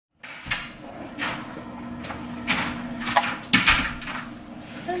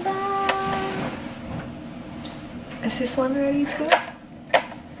Is this one ready too?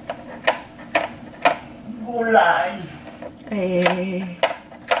 Gulay! Hey.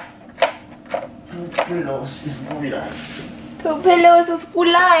 Two pillows is gulay. 2 pillows is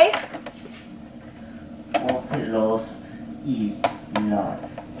gulay. 4 pillows is not.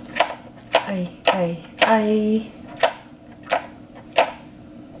 Ay.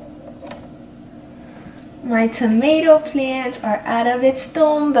 My tomato plants are out of its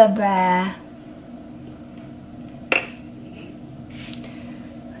stone, baba.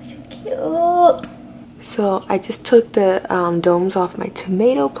 So cute. So I just took the domes off my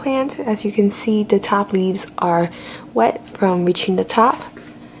tomato plant. As you can see, the top leaves are wet from reaching the top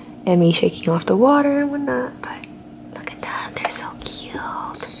and me shaking off the water and whatnot. But look at them, they're so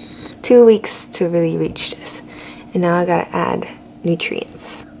cute. 2 weeks to really reach this. And now I gotta add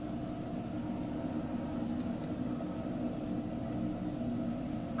nutrients.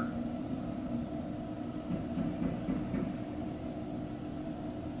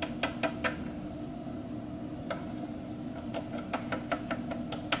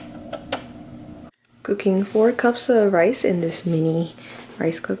 Cooking 4 cups of rice in this mini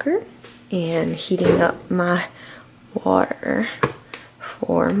rice cooker and heating up my water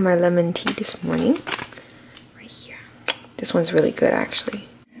for my lemon tea this morning. Right here. This one's really good actually.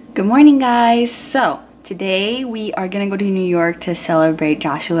 Good morning guys. So today we are gonna go to New York to celebrate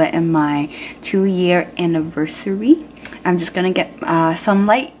Joshua and my 2-year anniversary. I'm just gonna get some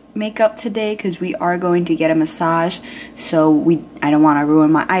light makeup today because we are going to get a massage, so I don't want to ruin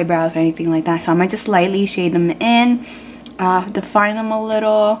my eyebrows or anything like that, so I might just lightly shade them in, define them a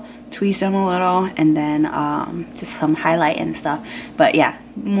little, tweeze them a little, and then just some highlight and stuff. But yeah,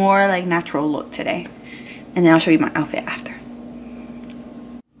 more like natural look today, and then I'll show you my outfit after.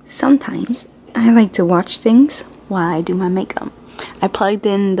 Sometimes I like to watch things while I do my makeup. I plugged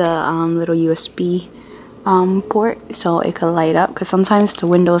in the little USB port so it could light up, because sometimes the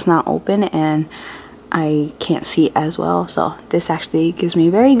window is not open and I can't see as well, so this actually gives me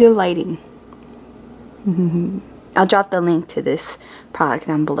very good lighting. I'll drop the link to this product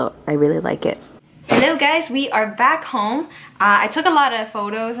down below. I really like it. Hello guys, we are back home. I took a lot of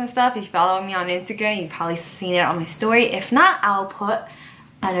photos and stuff. If you follow me on Instagram, you've probably seen it on my story. If not, I'll put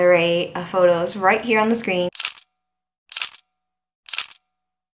an array of photos right here on the screen.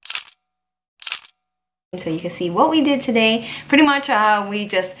 So you can see what we did today. Pretty much we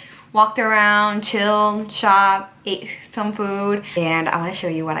just walked around, chilled, shopped, ate some food, and I want to show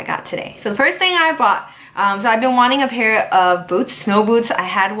you what I got today. So the first thing I bought, so I've been wanting a pair of boots, snow boots. I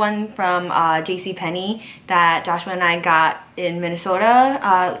had one from JCPenney that Joshua and I got in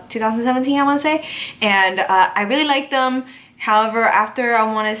Minnesota, 2017 I want to say, and I really liked them. However, after I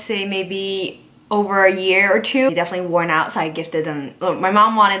want to say maybe over a year or 2, they definitely worn out, so I gifted them. Well, my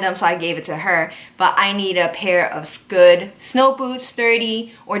mom wanted them, so I gave it to her, but I need a pair of good snow boots,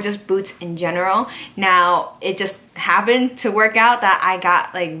 sturdy, or just boots in general. Now, it just happened to work out that I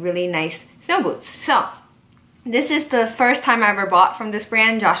got like really nice snow boots. So this is the first time I ever bought from this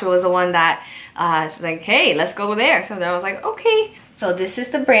brand. Joshua was the one that was like, hey, let's go there. So then I was like, okay. So this is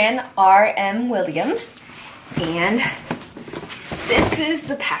the brand RM Williams, and this is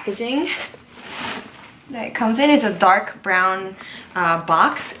the packaging that it comes in. Is a dark brown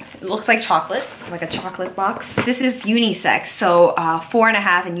box. It looks like chocolate, like a chocolate box. This is unisex, so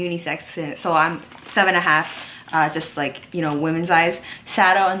 4.5 in unisex, so I'm 7.5, just like, you know, women's size.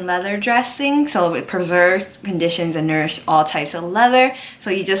 Saddle and leather dressing, so it preserves, conditions, and nourishes all types of leather. So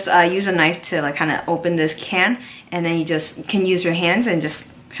you just use a knife to like kind of open this can, and then you just can use your hands and just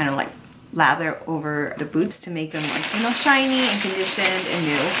kind of like lather over the boots to make them like, you know, shiny and conditioned and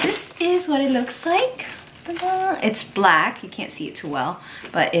new. This is what it looks like. It's black. You can't see it too well,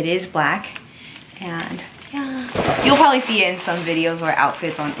 but it is black. And yeah, you'll probably see it in some videos or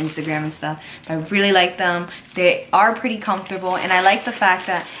outfits on Instagram and stuff. But I really like them. They are pretty comfortable, and I like the fact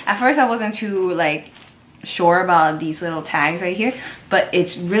that at first I wasn't too like sure about these little tags right here, but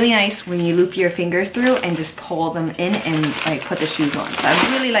it's really nice when you loop your fingers through and just pull them in and like put the shoes on. So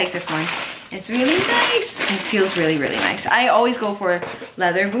I really like this one. It's really nice. It feels really, really nice. I always go for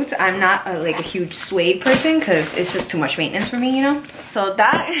leather boots. I'm not like a huge suede person because it's just too much maintenance for me, you know? So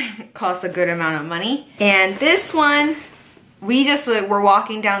that costs a good amount of money. And this one, we just were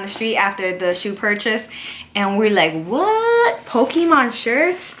walking down the street after the shoe purchase, and we're like, what? Pokemon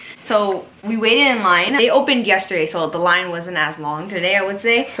shirts? So we waited in line. They opened yesterday, so the line wasn't as long today, I would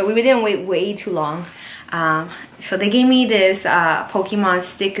say. So we didn't wait way too long. So they gave me this Pokemon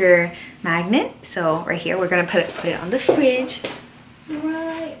sticker magnet. So right here, we're gonna put it on the fridge.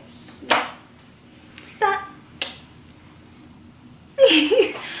 Right here. Like that.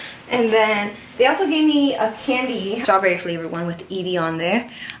 And then They also gave me a candy, strawberry flavored one with Edie on there.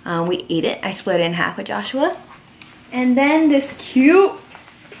 We ate it. I split it in half with Joshua. And then this cute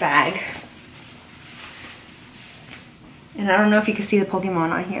bag. And I don't know if you can see the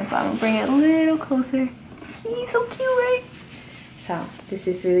Pokemon on here, but I'm gonna bring it a little closer. He's so cute, right? So this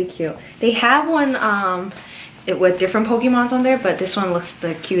is really cute. They have one with different Pokemons on there, but this one looks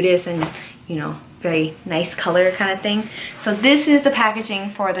the cutest and, you know, very nice color kind of thing. So this is the packaging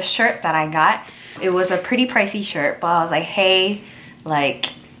for the shirt that I got. It was a pretty pricey shirt, but I was like, hey,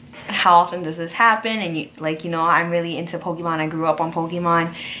 like, how often does this happen? And you know, I'm really into Pokemon. I grew up on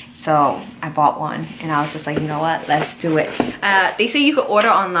Pokemon, so I bought one and I was just like, you know what, let's do it. They say you could order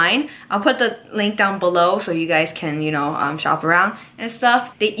online. I'll put the link down below so you guys can, you know, shop around and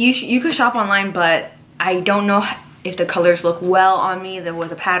stuff. You could shop online, but I don't know if the colors look well on me. There were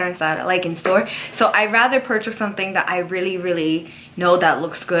the patterns that I like in store. So I'd rather purchase something that I really know that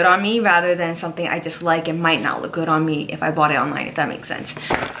looks good on me rather than something I just like and might not look good on me if I bought it online, if that makes sense.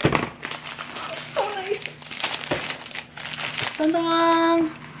 Oh, so nice. Ta-da!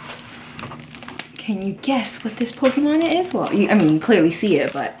 Can you guess what this Pokemon is? Well, I mean, you clearly see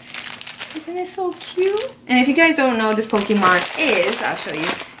it, but isn't it so cute? And if you guys don't know what this Pokemon is, I'll show you.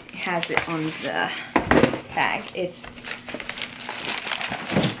 It has it on the bag. It's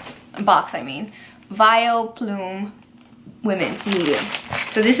a box, I mean. Vileplume Women's Medium.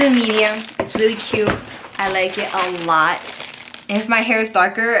 So this is medium. It's really cute. I like it a lot. And if my hair is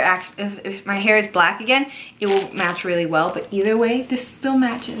darker, if my hair is black again, it will match really well. But either way, this still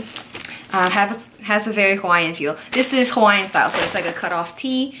matches. Has a very Hawaiian feel. This is Hawaiian style, so it's like a cut-off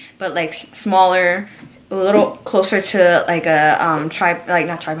tee, but like smaller, a little closer to like a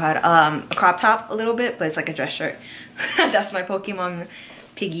a crop top a little bit, but it's like a dress shirt. That's my Pokemon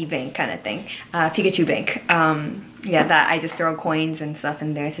piggy bank kind of thing. Pikachu bank. Yeah, that I just throw coins and stuff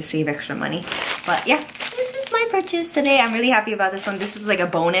in there to save extra money. But yeah, this is my purchase today. I'm really happy about this one. This is like a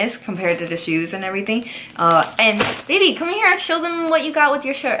bonus compared to the shoes and everything. And baby, come here, show them what you got with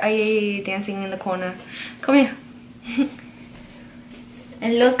your shirt. Are you dancing in the corner? Come here.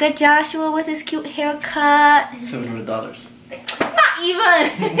 And look at Joshua with his cute haircut. $700. Not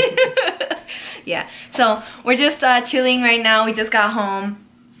even. Yeah, so we're just chilling right now. We just got home.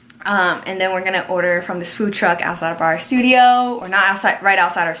 And then we're gonna order from this food truck outside of our studio, or not outside, right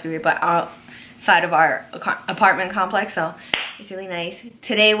outside our studio, but outside of our apartment complex. So it's really nice.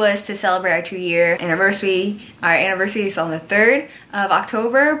 Today was to celebrate our 2-year anniversary. Our anniversary is on the 3rd of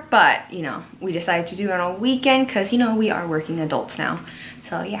October, but you know, we decided to do it on a weekend because, you know, we are working adults now.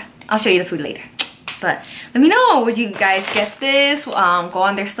 So yeah, I'll show you the food later. But let me know, would you guys get this? Go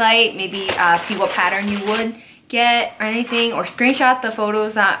on their site, maybe see what pattern you would get or anything, or screenshot the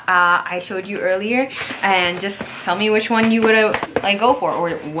photos that I showed you earlier and just tell me which one you would like go for, or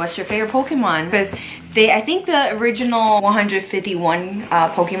what's your favorite Pokemon, because I think the original 151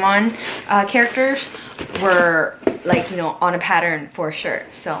 Pokemon characters were like, you know, on a pattern for a shirt.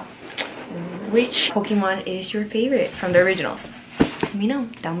 So which Pokemon is your favorite from the originals? Let me know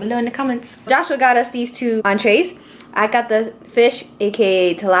down below in the comments. Joshua got us these 2 entrees. I got the fish,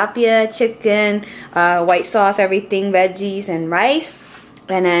 aka tilapia, chicken, white sauce, everything, veggies, and rice.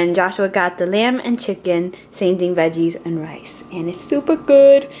 And then Joshua got the lamb and chicken, same thing, veggies and rice. And it's super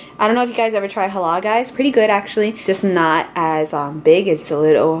good. I don't know if you guys ever try halal, guys. Pretty good, actually. Just not as big. It's a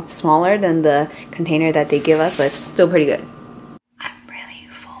little smaller than the container that they give us, but it's still pretty good. I'm really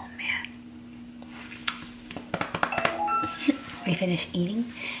full, man. We finished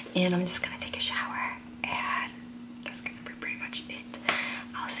eating, and I'm just gonna take a shower.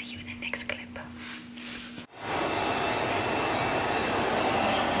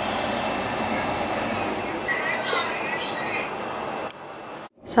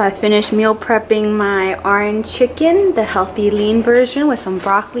 So I finished meal prepping my orange chicken, the healthy lean version with some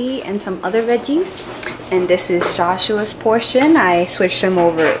broccoli and some other veggies. And this is Joshua's portion. I switched him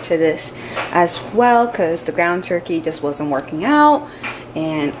over to this as well because the ground turkey just wasn't working out.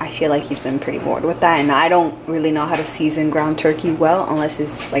 And I feel like he's been pretty bored with that. And I don't really know how to season ground turkey well unless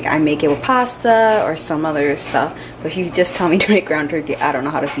it's like I make it with pasta or some other stuff. But if you just tell me to make ground turkey, I don't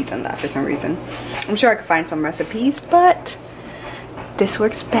know how to season that for some reason. I'm sure I could find some recipes, but this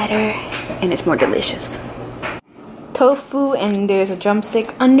works better and it's more delicious. Tofu, and there's a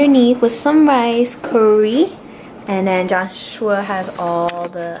drumstick underneath with some rice, curry, and then Joshua has all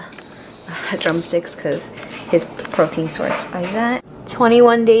the drumsticks because his protein source by that.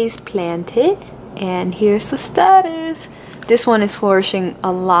 21 days planted, and here's the status. This one is flourishing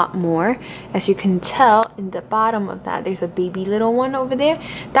a lot more. As you can tell in the bottom of that, there's a baby little one over there.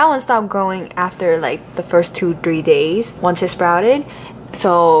 That one stopped growing after like the first 2-3 days once it sprouted.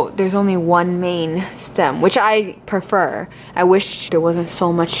 So there's only one main stem, which I prefer. I wish there wasn't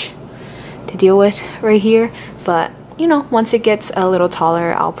so much to deal with right here, but you know, once it gets a little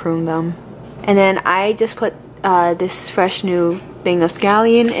taller, I'll prune them. And then I just put this fresh new thing of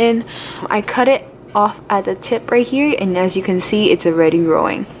scallion in. I cut it off at the tip right here, and as you can see, it's already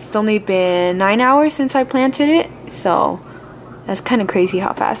growing. It's only been 9 hours since I planted it, so that's kind of crazy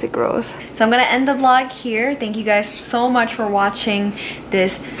how fast it grows. So I'm gonna end the vlog here. Thank you guys so much for watching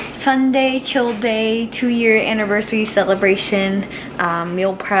this Sunday chill day 2-year anniversary celebration,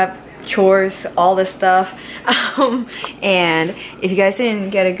 meal prep, chores, all this stuff. And if you guys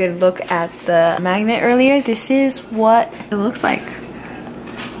didn't get a good look at the magnet earlier, this is what it looks like.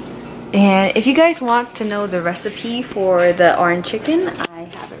 And if you guys want to know the recipe for the orange chicken, I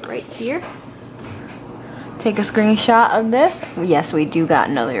have it right here. Take a screenshot of this. Yes, we do got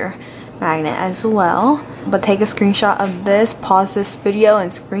another magnet as well. But take a screenshot of this, pause this video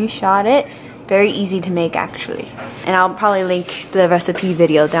and screenshot it. Very easy to make actually. And I'll probably link the recipe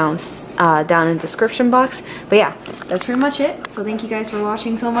video down in the description box. But yeah, that's pretty much it. So thank you guys for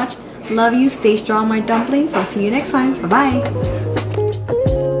watching so much. Love you. Stay strong, my dumplings. I'll see you next time. Bye-bye.